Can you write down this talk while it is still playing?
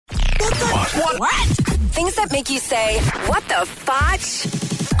What? Things that make you say, what the fotch?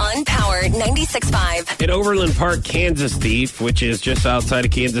 On Power 96.5. An Overland Park, Kansas thief, which is just outside of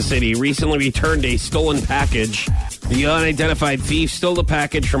Kansas City, recently returned a stolen package. The unidentified thief stole the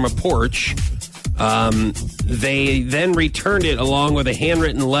package from a porch. They then returned it along with a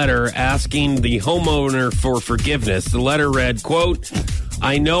handwritten letter asking the homeowner for forgiveness. The letter read, quote,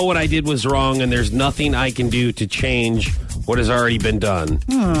 I know what I did was wrong and there's nothing I can do to change what has already been done.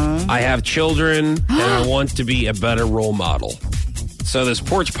 I have children and I want to be a better role model. So this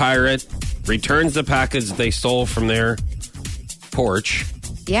porch pirate returns the package they stole from their porch.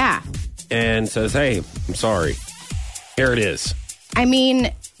 Yeah. And says, hey, I'm sorry. Here it is. I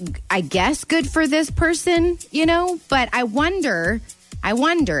mean, I guess good for this person, but I wonder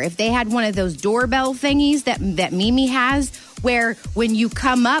if they had one of those doorbell thingies that Mimi has, where when you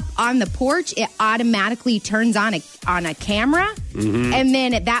come up on the porch, it automatically turns on a camera, and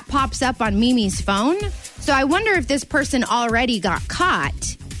then that pops up on Mimi's phone. So I wonder if this person already got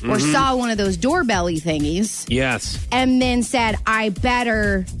caught or saw one of those doorbell-y thingies. Yes. And then said, I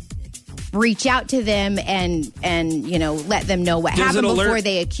better reach out to them and let them know what happened before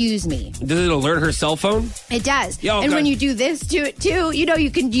they accuse me. Does it alert her cell phone? It does. Yeah, okay. And when you do this to it too, you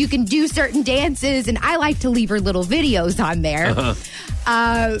can do certain dances, and I like to leave her little videos on there.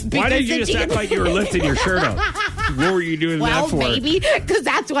 Why did you just act like you were lifting your shirt up? What were you doing that for? Well, maybe because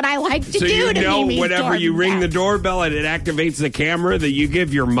that's what I like to do. So you to know, Mimi's whenever you ring the doorbell and it activates the camera, that you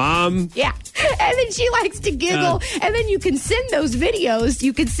give your mom. Yeah, and then she likes to giggle, and then you can send those videos.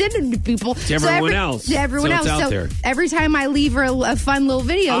 You can send them to people. To everyone else. To everyone else. Out so there. Every time I leave her a fun little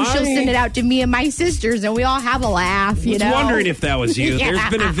video, she'll send it out to me and my sisters, and we all have a laugh. I was wondering if that was you. Yeah. There's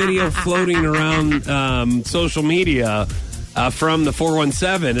been a video floating around social media. From the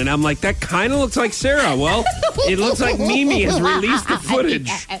 417, and I'm like, that kind of looks like Sarah. Well, it looks like Mimi has released the footage.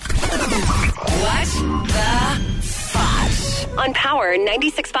 What the fudge? On Power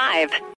 96.5.